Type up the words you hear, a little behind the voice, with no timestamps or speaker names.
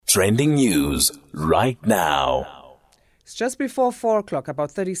Trending news right now. It's just before 4 o'clock, about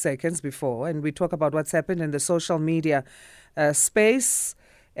 30 seconds before, and we talk about what's happened in the social media space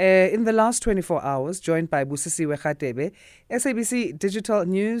in the last 24 hours, joined by Busisiwe Radebe, SABC Digital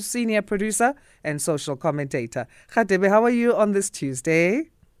News senior producer and social commentator. Radebe, how are you on this Tuesday?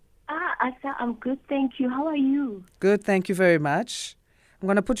 Asa, I'm good, thank you. How are you? Good, thank you very much. I'm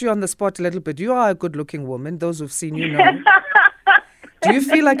going to put you on the spot a little bit. You are a good-looking woman. Those who've seen you know. Do you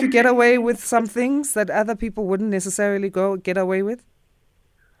feel like you get away with some things that other people wouldn't necessarily get away with?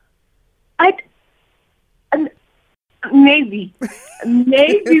 Maybe.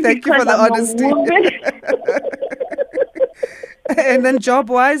 Thank you for the I'm honesty. a woman. And then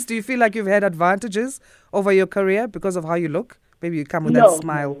job-wise, do you feel like you've had advantages over your career because of how you look? Maybe you come with that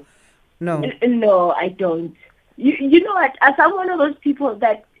smile. No. No, I don't. You know what? As I'm one of those people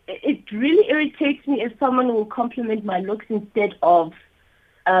that it really irritates me if someone will compliment my looks instead of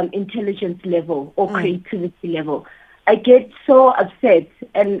intelligence level or creativity level. I get so upset,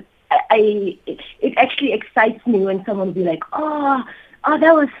 and it actually excites me when someone will be like, oh,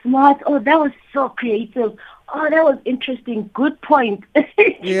 that was smart. Oh, that was so creative. Oh, that was interesting. Good point. Yeah.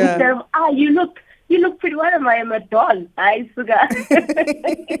 Instead of, you look pretty well. I am a doll.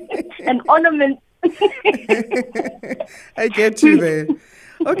 An ornament. I get you there.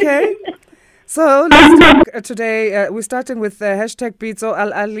 Okay. So let's talk today. We're starting with hashtag Pitso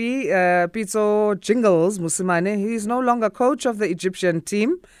Al-Ali, Pitso Jingles Mosimane. He's no longer coach of the Egyptian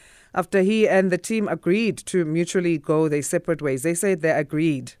team after he and the team agreed to mutually go their separate ways. They said they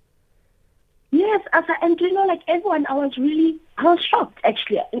agreed. Yes, and like everyone, I was shocked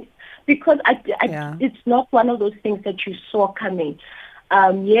actually, because it's not one of those things that you saw coming.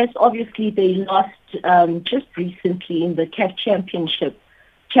 Yes, obviously they lost just recently in the CAF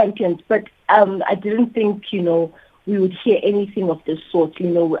champions, but I didn't think, we would hear anything of this sort.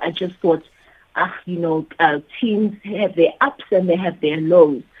 I just thought, teams have their ups and they have their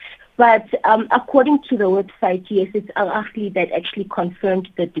lows. But according to the website, yes, it's Al-Ahly that actually confirmed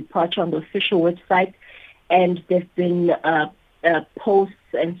the departure on the official website, and there's been posts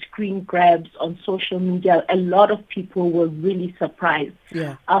and screen grabs on social media. A lot of people were really surprised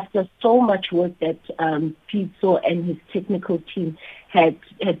after so much work that Pitso and his technical team had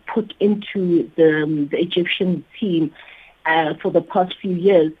put into the Egyptian team for the past few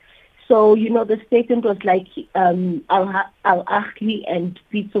years. So, the statement was like Al-Ahly and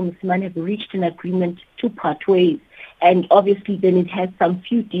Pitso Mosimane have reached an agreement to part ways. And obviously then it has some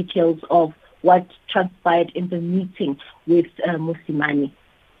few details of what transpired in the meeting with Mosimane.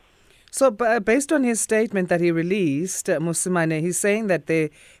 So based on his statement that he released, Mosimane, he's saying that they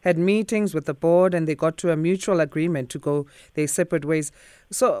had meetings with the board and they got to a mutual agreement to go their separate ways.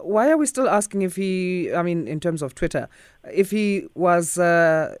 So why are we still asking if in terms of Twitter, if he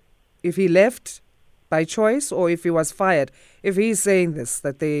left by choice or if he was fired? If he's saying this,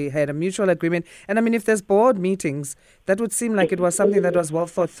 that they had a mutual agreement, and if there's board meetings, that would seem like it was something that was well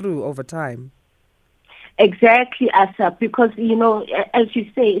thought through over time. Exactly, Asa, because, as you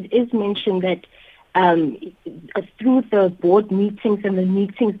say, it is mentioned that through the board meetings and the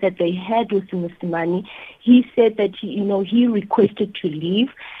meetings that they had with Mosimane, he said that, he requested to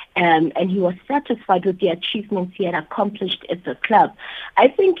leave and he was satisfied with the achievements he had accomplished at the club. I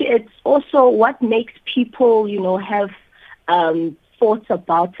think it's also what makes people, have thoughts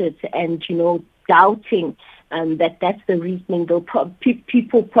about it and, doubting that's the reasoning.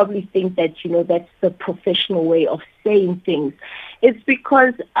 People probably think that, that's the professional way of saying things. It's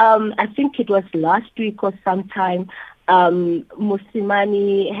because I think it was last week or sometime,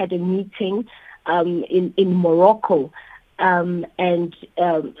 Mosimane had a meeting in Morocco. And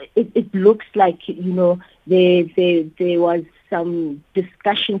it looks like, there was some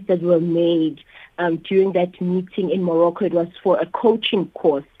discussions that were made during that meeting in Morocco. It was for a coaching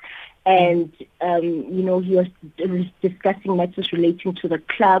course. And, he was discussing matters relating to the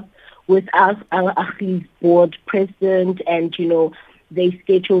club with Al-Ahly's board president and, they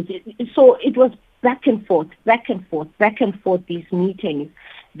scheduled it. So it was back and forth, these meetings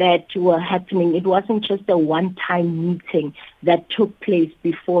that were happening. It wasn't just a one-time meeting that took place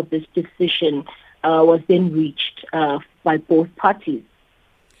before this decision was then reached by both parties.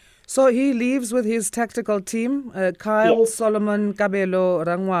 So he leaves with his tactical team, Kyle, Solomon, Kabelo,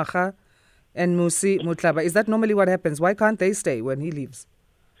 Rangwaga, and Musi Mutlaba. Is that normally what happens? Why can't they stay when he leaves?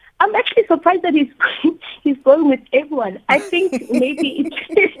 I'm actually surprised that he's going with everyone. I think maybe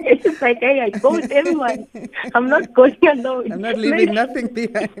it's like, hey, I go with everyone. I'm not going alone. I'm not leaving nothing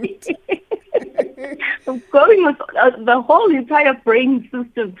behind. I'm going with the whole entire brain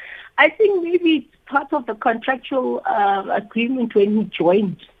system. I think maybe it's part of the contractual agreement when he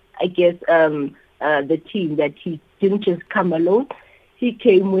joined. I guess, the team, that he didn't just come alone. He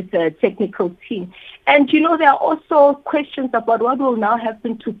came with a technical team. And, there are also questions about what will now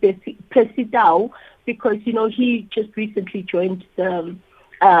happen to Percy Tau, because, he just recently joined the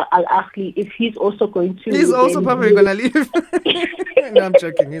Al Ahly. If he's also going to... He's also probably going to leave. No, I'm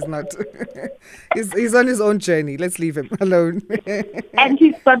joking. He's not. He's on his own journey. Let's leave him alone. And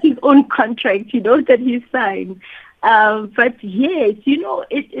he's got his own contract, that he signed. But yes,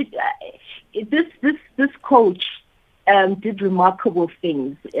 this coach did remarkable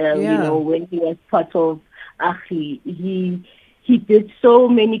things. When he was part of Ahly, he did so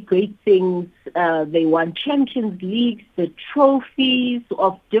many great things. They won Champions Leagues, the trophies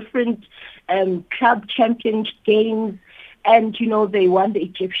of different club champion games, and they won the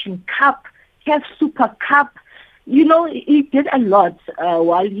Egyptian Cup, CAF Super Cup. He did a lot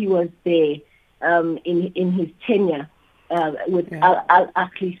while he was there in his tenure with Al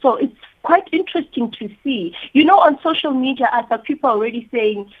Ahly. So it's quite interesting to see. On social media, people are already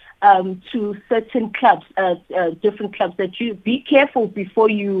saying to certain clubs, different clubs, that you be careful before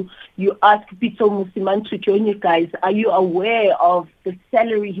you ask Pitso Mosimane to join you guys. Are you aware of the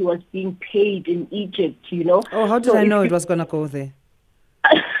salary he was being paid in Egypt? Oh, how did I know it was going to go there?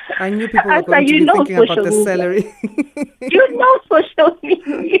 I knew people were going to be thinking about the salary. Social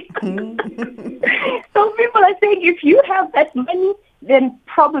media. So people are saying, if you have that money, then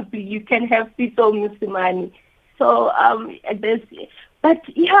probably you can have Pitso Mosimane. So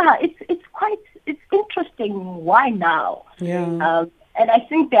it's interesting. Why now? Yeah. And I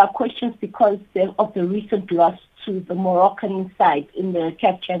think there are questions because of the recent loss to the Moroccan side in the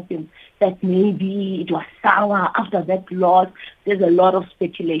CAF Champions, that maybe it was sour after that loss. There's a lot of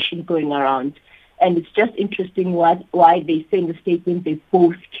speculation going around. And it's just interesting why they say in the statement they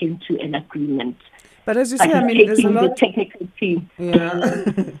both came to an agreement. But as you say, there's a lot... the technical team.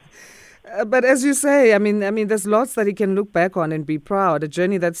 Yeah. But as you say, there's lots that he can look back on and be proud. A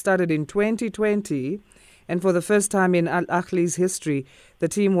journey that started in 2020, and for the first time in Al Ahly's history, the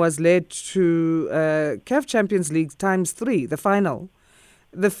team was led to CAF Champions League ×3, the final.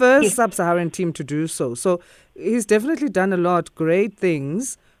 The first sub-Saharan team to do so. So he's definitely done a lot, great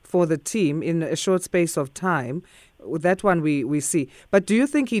things for the team in a short space of time. That one we see. But do you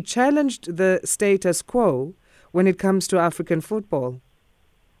think he challenged the status quo when it comes to African football?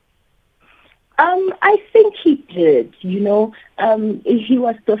 I think he did. He was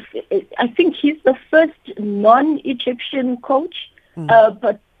I think he's the first non-Egyptian coach,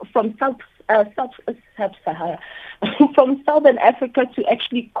 but from Sub-Sahara, from Southern Africa, to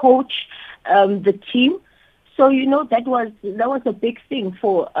actually coach the team. So that was a big thing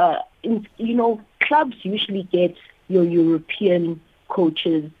for clubs usually get your European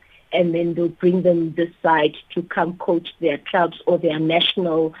coaches, and then they'll bring them this side to come coach their clubs or their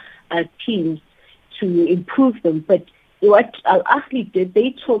national teams to improve them. But what Al Ahly did,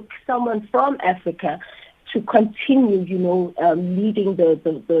 they took someone from Africa to continue, leading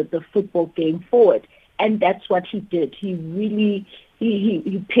the football game forward. And that's what he did. He really,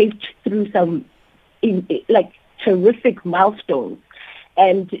 he paved through some terrific milestones.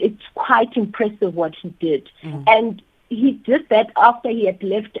 And it's quite impressive what he did. Mm. And he did that after he had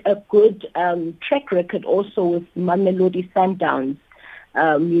left a good track record also with Mamelodi Sundowns,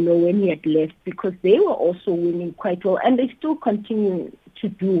 when he had left, because they were also winning quite well. And they still continue to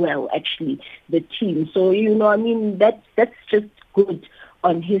do well, actually, the team. So, that's just good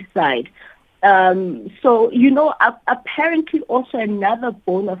on his side. Apparently also another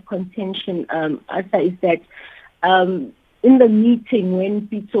bone of contention, Asa, is that in the meeting when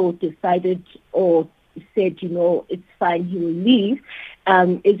Pitso decided or said, it's fine, he will leave,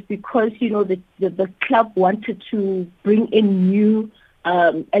 is because, the club wanted to bring in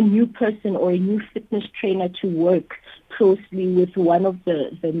a new person or a new fitness trainer to work closely with one of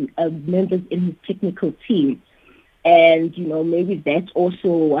the members in his technical team. And, maybe that's also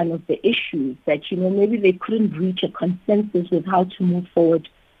one of the issues, that, maybe they couldn't reach a consensus with how to move forward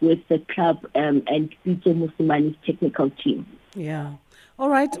with the club and Pitso Mosimane's technical team. Yeah. All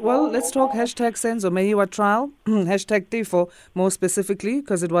right. Well, let's talk #Senzo Meyiwa trial, #Tifo more specifically,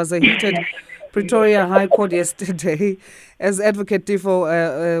 because it was a heated Pretoria High Court yesterday as Advocate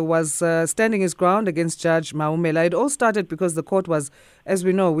Tifo was standing his ground against Judge Maumela. It all started because the court was, as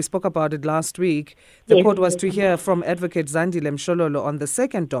we know, we spoke about it last week, the court was to hear from Advocate Zandile Mshololo on the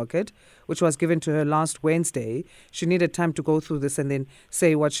second docket, which was given to her last Wednesday. She needed time to go through this and then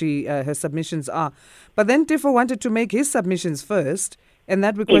say what her submissions are. But then Tifo wanted to make his submissions first, and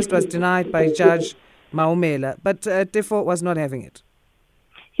that request was denied by Judge Maumela. But Tifo was not having it.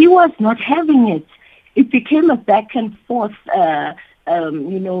 He was not having it. It became a back and forth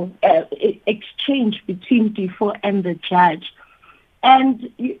exchange between Tifo and the judge.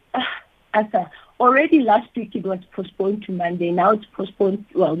 And already last week it was postponed to Monday. Now it's postponed,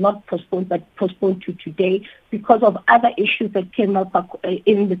 well, not postponed, but postponed to today because of other issues that came up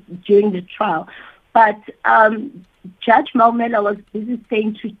during the trial. But Judge Maumela was busy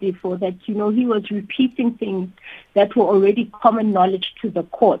saying to Tifo that, he was repeating things that were already common knowledge to the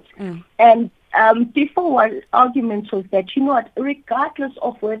court. And Tifo's argument was that, regardless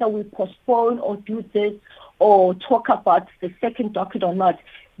of whether we postpone or do this or talk about the second docket or not,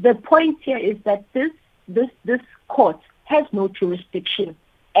 the point here is that this court has no jurisdiction,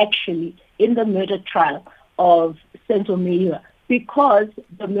 actually, in the murder trial of Senzo Meyiwa because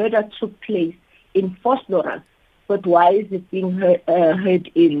the murder took place in Vosloorus. But why is it being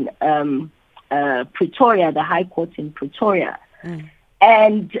heard in Pretoria, the High Court in Pretoria?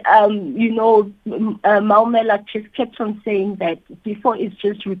 And, Maumela just kept on saying that Tifo is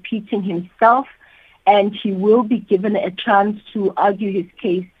just repeating himself and he will be given a chance to argue his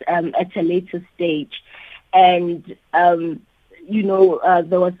case at a later stage. And, there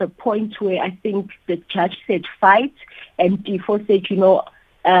was a point where I think the judge said fight and Tifo said,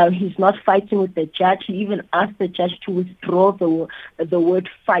 he's not fighting with the judge. He even asked the judge to withdraw the word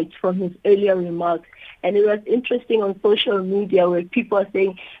fight from his earlier remarks. And it was interesting on social media where people are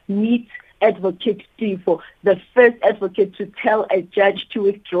saying, meet Advocate Tifo, the first advocate to tell a judge to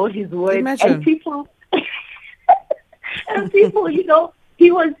withdraw his word. Imagine. And people,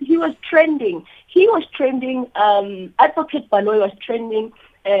 he was trending. He was trending. Advocate Baloyi was trending.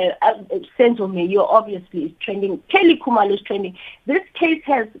 Senzo Meyiwa obviously is trending. Kelly Khumalo is trending. This case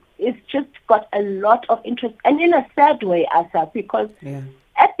it's just got a lot of interest, and in a sad way, Asa, because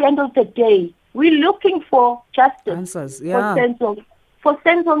at the end of the day, we're looking for justice answers, for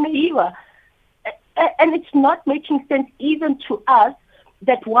Senzo Meyiwa, and it's not making sense even to us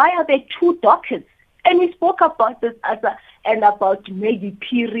that why are there two dockets? And we spoke about this and about maybe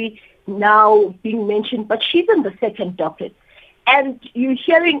Phiri now being mentioned, but she's in the second docket. And you're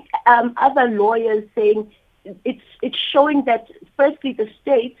hearing other lawyers saying it's showing that, firstly, the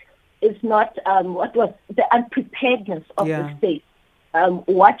state is not, the unpreparedness of the state,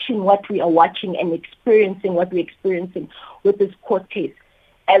 watching what we are watching and experiencing what we're experiencing with this court case.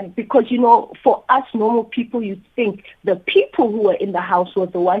 And because, for us normal people, you think the people who were in the house were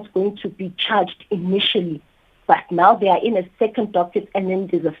the ones going to be charged initially. But now they are in a second docket and then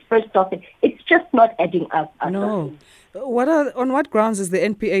there's a first docket. It's just not adding up. No. On what grounds is the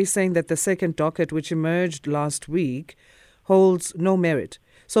NPA saying that the second docket, which emerged last week, holds no merit?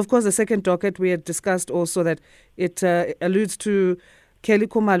 So, of course, the second docket, we had discussed also that it alludes to Kelly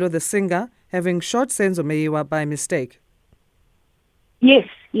Khumalo, the singer, having shot Senzo Meyiwa by mistake. Yes.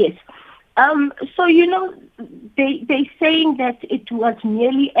 So, they're saying that it was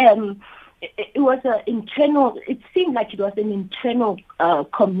merely... it was an internal, it seemed like it was an internal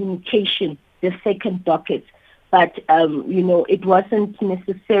communication, the second docket. But, it wasn't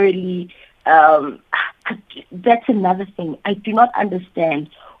necessarily, that's another thing. I do not understand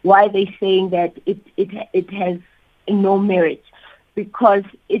why they're saying that it has no merit, because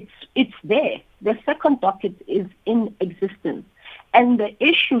it's there. The second docket is in existence. And the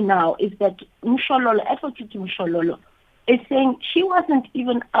issue now is that Advocate Mshololo, is saying she wasn't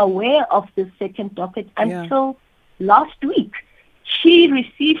even aware of the second docket until last week. She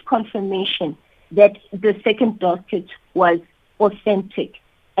received confirmation that the second docket was authentic,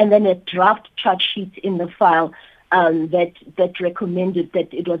 and then a draft charge sheet in the file that recommended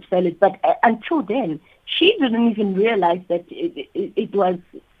that it was valid. But until then, she didn't even realize that it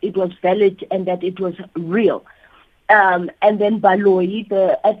was valid and that it was real. And then Baloyi,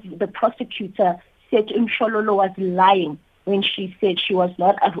 the prosecutor, said Mshololo was lying when she said she was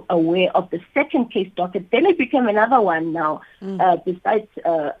not aware of the second case docket. Then it became another one now, besides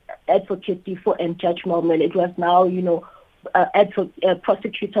Advocate Tifo and Judge Maumela. It was now,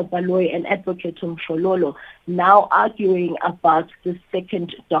 Prosecutor Baloyi and Advocate Mshololo now arguing about the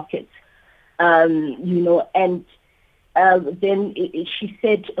second docket. And then she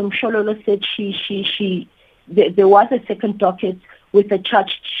said, Mshololo said there was a second docket with a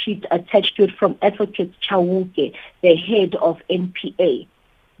charge sheet attached to it from Advocate Chauke, the head of NPA,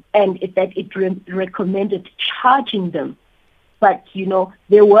 and that it recommended charging them. But,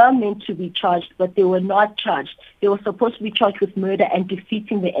 they were meant to be charged, but they were not charged. They were supposed to be charged with murder and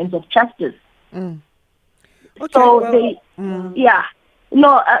defeating the ends of justice. Okay, so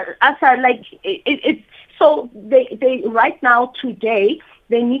so they right now, today,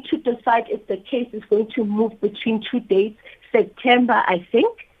 they need to decide if the case is going to move between two dates, September, I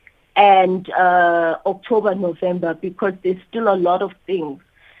think, and October, November, because there's still a lot of things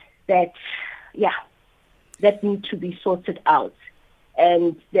that need to be sorted out.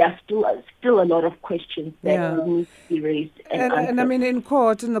 And there are still a lot of questions that will need to be raised and answered. And I mean, in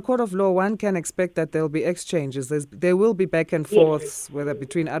the court of law, one can expect that there will be exchanges. There will be back and forths, whether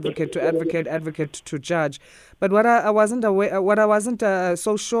between advocate to advocate, advocate to judge. But what I wasn't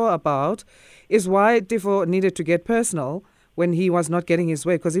so sure about is why Tifo needed to get personal when he was not getting his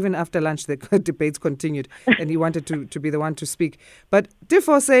way, because even after lunch, the debates continued, and he wanted to be the one to speak. But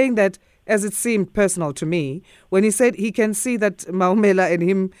Tifo saying that, as it seemed personal to me, when he said he can see that Maumela and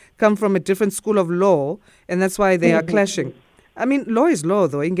him come from a different school of law, and that's why they are clashing. I mean, law is law,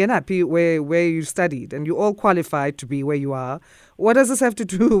 though. In Genapi, where you studied, and you all qualified to be where you are. What does this have to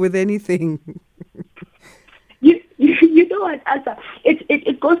do with anything? You know what, Asa?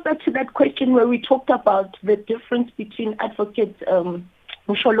 It goes back to that question where we talked about the difference between Advocate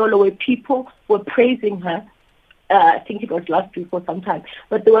Mshololo, where people were praising her. I think it was last week or sometime,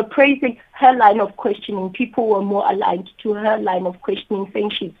 but they were praising her line of questioning. People were more aligned to her line of questioning,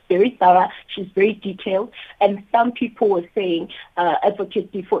 saying she's very thorough, she's very detailed. And some people were saying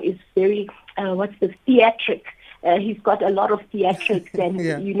Advocate Tifo is very, theatric. He's got a lot of theatrics and,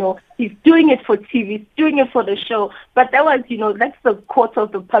 he's doing it for TV, he's doing it for the show. But that was, that's the court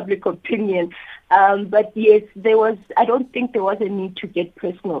of the public opinion. But yes, I don't think there was a need to get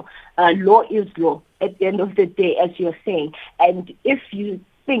personal. Law is law at the end of the day, as you're saying. And if you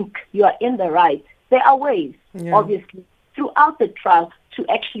think you are in the right, there are ways, obviously, throughout the trial to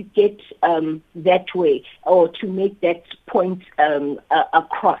actually get that way or to make that point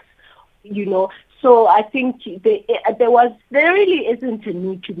across, So I think there really isn't a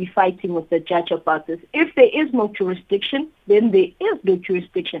need to be fighting with the judge about this. If there is no jurisdiction, then there is no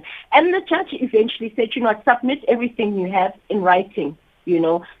jurisdiction. And the judge eventually said, submit everything you have in writing,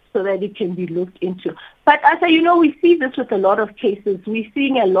 so that it can be looked into. But as we see this with a lot of cases. We're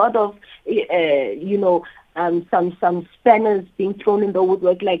seeing a lot of, some spanners being thrown in the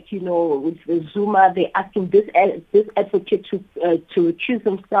woodwork, like, with Zuma, they're asking this advocate to recuse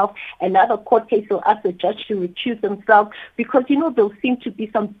himself. Another court case will ask the judge to recuse himself because, there'll seem to be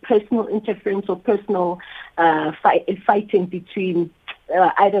some personal interference or personal fighting between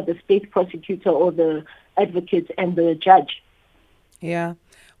either the state prosecutor or the advocate and the judge. Yeah.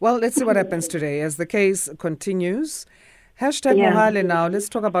 Well, let's see what happens today as the case continues. Mohale now. Let's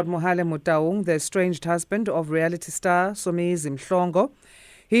talk about Mohale Motaung, the estranged husband of reality star Somizi Mhlongo.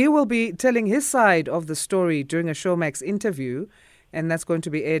 He will be telling his side of the story during a Showmax interview, and that's going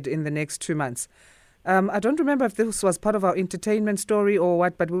to be aired in the next 2 months. I don't remember if this was part of our entertainment story or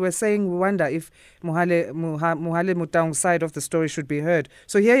what, but we wonder if Mohale Motaung's side of the story should be heard.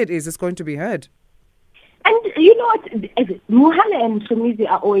 So here it is. It's going to be heard. And you know what? Mohale and Somizi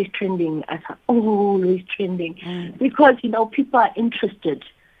are always trending, because, people are interested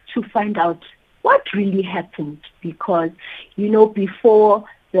to find out what really happened. Because, before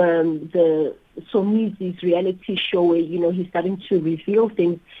the Somizi's reality show where, he's starting to reveal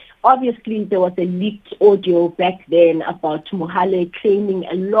things, obviously there was a leaked audio back then about Mohale claiming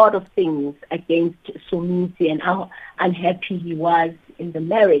a lot of things against Somizi and how unhappy he was in the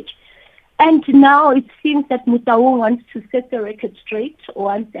marriage. And now it seems that Motaung wants to set the record straight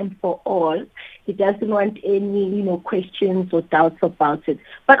once and for all. He doesn't want any, questions or doubts about it.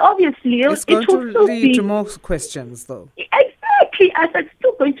 But obviously, it's going to lead to more questions, though. Exactly, as it's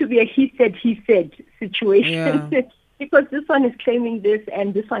still going to be a he said situation, because this one is claiming this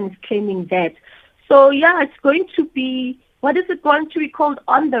and this one is claiming that. So it's going to be, what is it going to be called?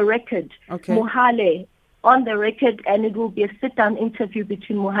 On the record, Mohale. On the record, and it will be a sit-down interview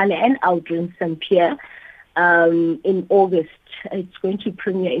between Mohale and Aldrin St. Pierre in August. It's going to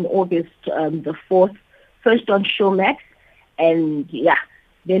premiere in August the 4th, first on Showmax, and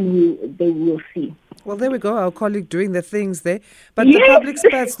then they will see. Well, there we go, our colleague doing the things there. But the public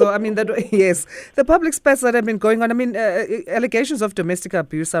spats, though, the public spats that have been going on, allegations of domestic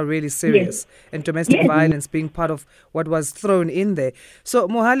abuse are really serious, and domestic violence being part of what was thrown in there. So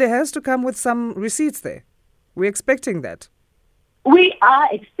Mohale has to come with some receipts there. We're expecting that. We are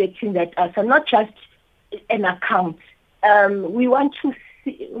expecting that, so not just an account. We want to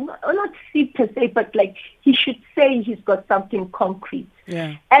see, not see per se, but like he should say he's got something concrete.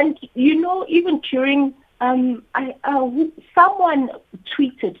 Yeah. And, even during, someone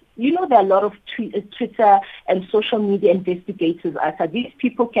tweeted, there are a lot of Twitter and social media investigators. These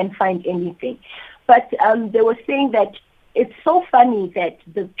people can find anything. But they were saying that it's so funny that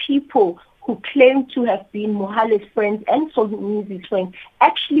the people who claim to have been Mohale's friends and Somizi's friends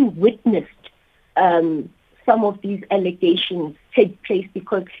actually witnessed some some of these allegations take place,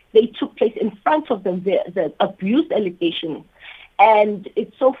 because they took place in front of them, the abuse allegations. And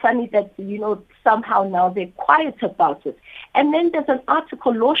it's so funny that, somehow now they're quiet about it. And then there's an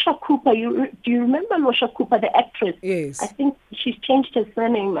article, Losha Cooper. Do you remember Losha Cooper, the actress? Yes. I think she's changed her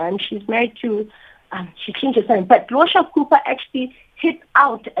surname, and she's married to, she changed her surname. But Losha Cooper actually hit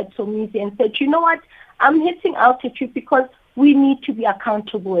out at Somizi and said, you know what, I'm hitting out at you because we need to be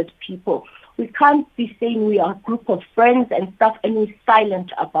accountable as people. We can't be saying we are a group of friends and stuff and we're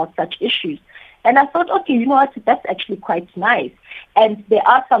silent about such issues. And I thought, okay, you know what, that's actually quite nice. And there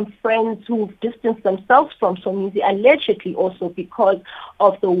are some friends who've distanced themselves from Somizi, allegedly also because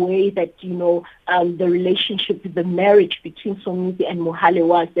of the way that, the relationship, the marriage between Somizi and Mohale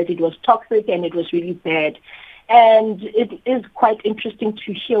was, that it was toxic and it was really bad. And it is quite interesting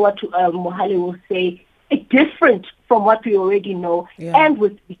to hear what Mohale will say, different from what we already know, and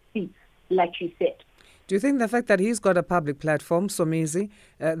with receipts, like you said. Do you think the fact that he's got a public platform, Somizi,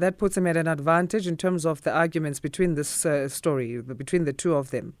 that puts him at an advantage in terms of the arguments between this story, between the two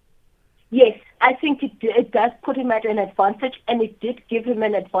of them? Yes, I think it does put him at an advantage, and it did give him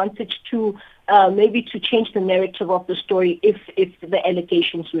an advantage to maybe to change the narrative of the story if the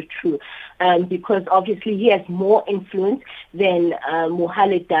allegations were true, because obviously he has more influence than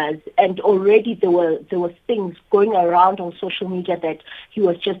Mohale does, and already there were things going around on social media that he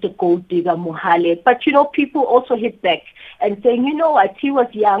was just a gold digger, Mohale. But people also hit back and saying, you know what, he was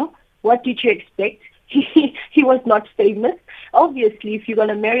young. What did you expect? He was not famous. Obviously, if you're going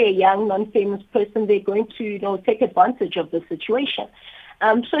to marry a young, non-famous person, they're going to, take advantage of the situation.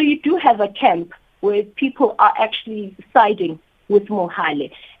 So you do have a camp where people are actually siding with Mohale,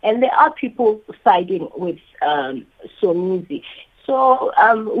 and there are people siding with Somizi. So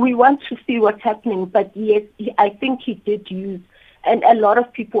we want to see what's happening. But yes, I think he did use, and a lot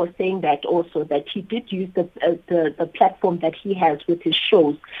of people are saying that also, that he did use the platform that he has with his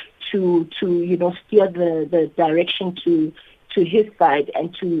shows to steer the direction to his side,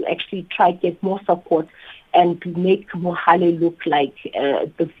 and to actually try to get more support and make Mohale look like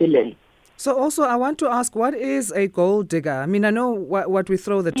the villain. So also I want to ask, what is a gold digger? I mean, I know what we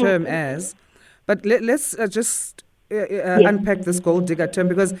throw the term as, but let's just unpack this gold digger term,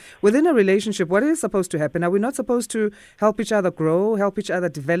 because within a relationship, what is supposed to happen? Are we not supposed to help each other grow, help each other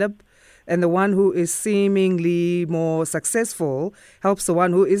develop? And the one who is seemingly more successful helps the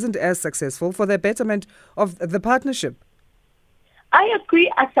one who isn't as successful for the betterment of the partnership. I agree,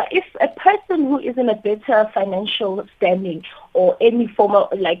 Asa. If a person who is in a better financial standing or any form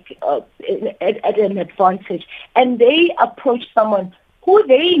of at an advantage, and they approach someone who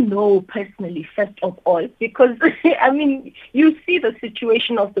they know personally, first of all, because, I mean, you see the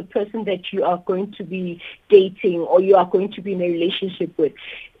situation of the person that you are going to be dating or you are going to be in a relationship with,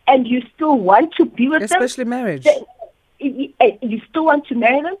 and you still want to be with them. Especially marriage. You still want to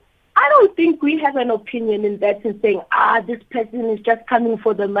marry them? I don't think we have an opinion in that and saying, this person is just coming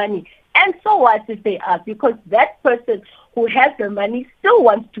for the money. And so what if they are? Because that person who has the money still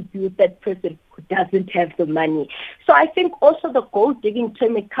wants to be with that person who doesn't have the money. So I think also the gold digging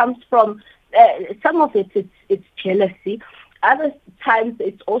term, it comes from, some of it's jealousy. Other times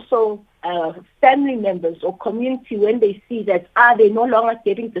it's also family members or community, when they see that they're no longer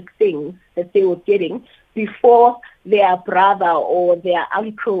getting the things that they were getting before their brother or their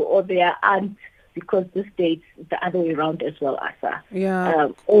uncle or their aunt, because this days the other way around as well, Asa. Yeah.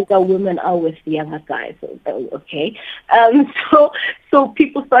 Older women are with younger guys, okay? So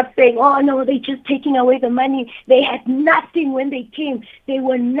people start saying, oh, no, they're just taking away the money. They had nothing when they came. They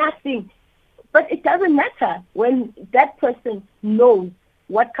were nothing. But it doesn't matter when that person knows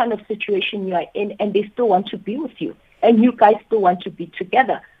what kind of situation you are in and they still want to be with you and you guys still want to be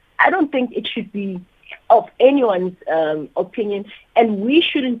together. I don't think it should be of anyone's opinion, and we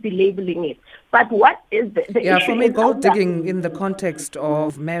shouldn't be labeling it. But what is the issue? For me, gold digging in the context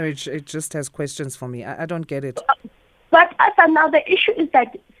of marriage, it just has questions for me. I don't get it. But Asa, now the issue is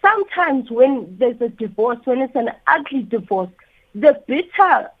that sometimes when there's a divorce, when it's an ugly divorce, the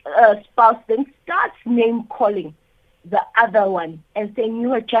bitter spouse then starts name-calling the other one and saying,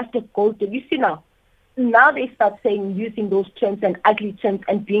 you are just a gold digger. You see now they start saying, using those terms and ugly terms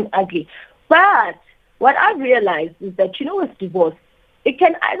and being ugly. But what I realized is that, with divorce, it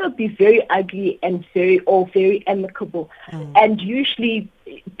can either be very ugly and very amicable. And usually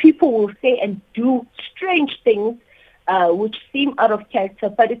people will say and do strange things which seem out of character,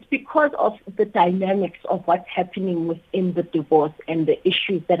 but it's because of the dynamics of what's happening within the divorce and the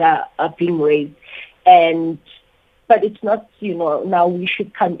issues that are being raised. But it's not, now we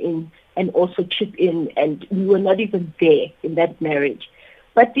should come in and also chip in, and we were not even there in that marriage.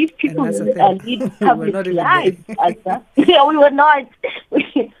 But these people And that's the lead thing. public not even lives. Yeah, we were not.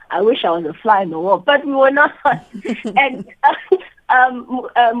 I wish I was a fly in the wall, but we were not. And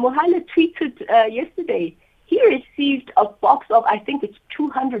Mohale tweeted yesterday, he received a box of, I think it's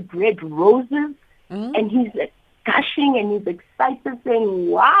 200 red roses, and he's gushing and he's excited, saying,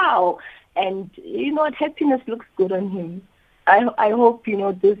 wow. And, you know what, happiness looks good on him. I hope, you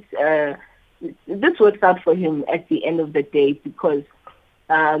know, this works out for him at the end of the day, because,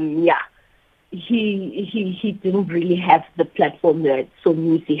 he didn't really have the platform that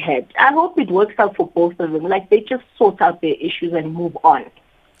Somizi had. I hope it works out for both of them. Like, they just sort out their issues and move on.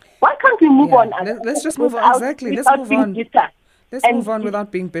 Why can't we move on? Let's just move on. Exactly. Let's move on. Let's move on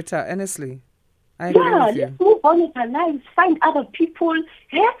without being bitter, honestly. I agree with you. Let's move on with our lives. Find other people.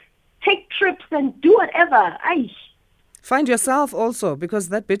 Take trips and do whatever. Find yourself also, because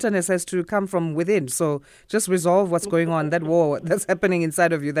that bitterness has to come from within. So just resolve what's going on, that war that's happening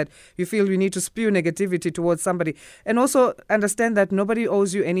inside of you, that you feel you need to spew negativity towards somebody. And also understand that nobody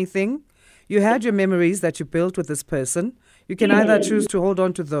owes you anything. You had your memories that you built with this person. You can either choose to hold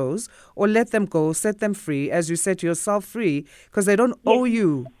on to those or let them go, set them free, as you set yourself free, because they don't owe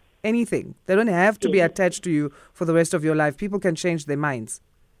you anything. They don't have to be attached to you for the rest of your life. People can change their minds.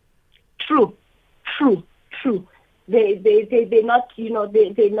 True. They're not, you know,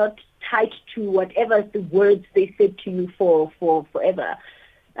 they're not tied to whatever the words they said to you for forever.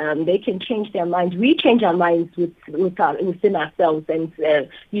 They can change their minds. We change our minds within ourselves, and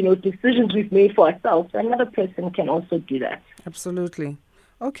you know, decisions we've made for ourselves. Another person can also do that. Absolutely.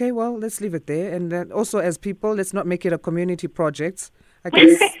 Okay, well, let's leave it there. And also, as people, let's not make it a community project. I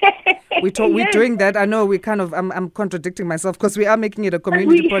guess we're doing that. I know we kind of, I'm contradicting myself, because we are making it a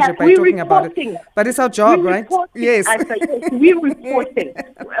community project by talking about it. But it's our job, right? Yes. We're reporting.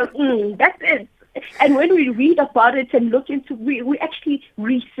 That's it. And when we read about it and look into, we're actually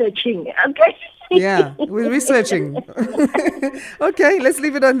researching. Okay. Yeah, we're researching. Okay, let's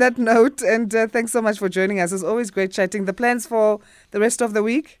leave it on that note. And thanks so much for joining us. It's always great chatting. The plans for the rest of the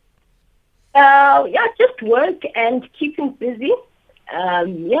week? Just work and keeping busy.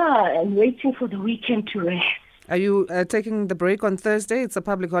 And waiting for the weekend to rest. Are you taking the break on Thursday? It's a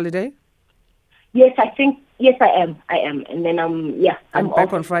public holiday. Yes, I am. And then I'm back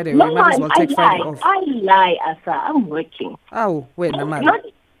off on Friday. No, we might as well take Friday off. I lie, Asa. I'm working. Oh, wait, no matter.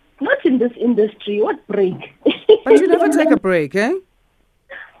 Not in this industry. What break? But you never take a break, eh?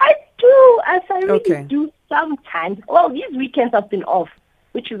 I do, Asa. I really do sometimes. Well, these weekends have been off,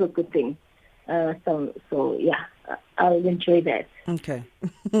 which is a good thing. I'll enjoy that. Okay.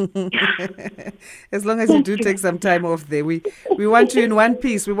 As long as you do take some time off there. We want you in one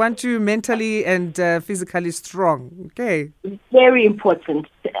piece. We want you mentally and physically strong. Okay. Very important.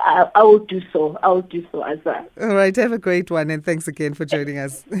 I will do so. Asa. All right. Have a great one. And thanks again for joining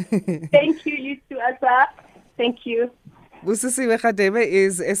us. Thank you. You too, Asa. Thank you. Busisiwe Radebe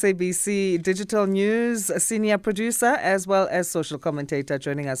is SABC Digital News senior producer as well as social commentator,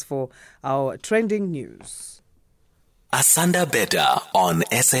 joining us for our trending news. Asanda Beda on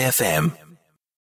SAFM.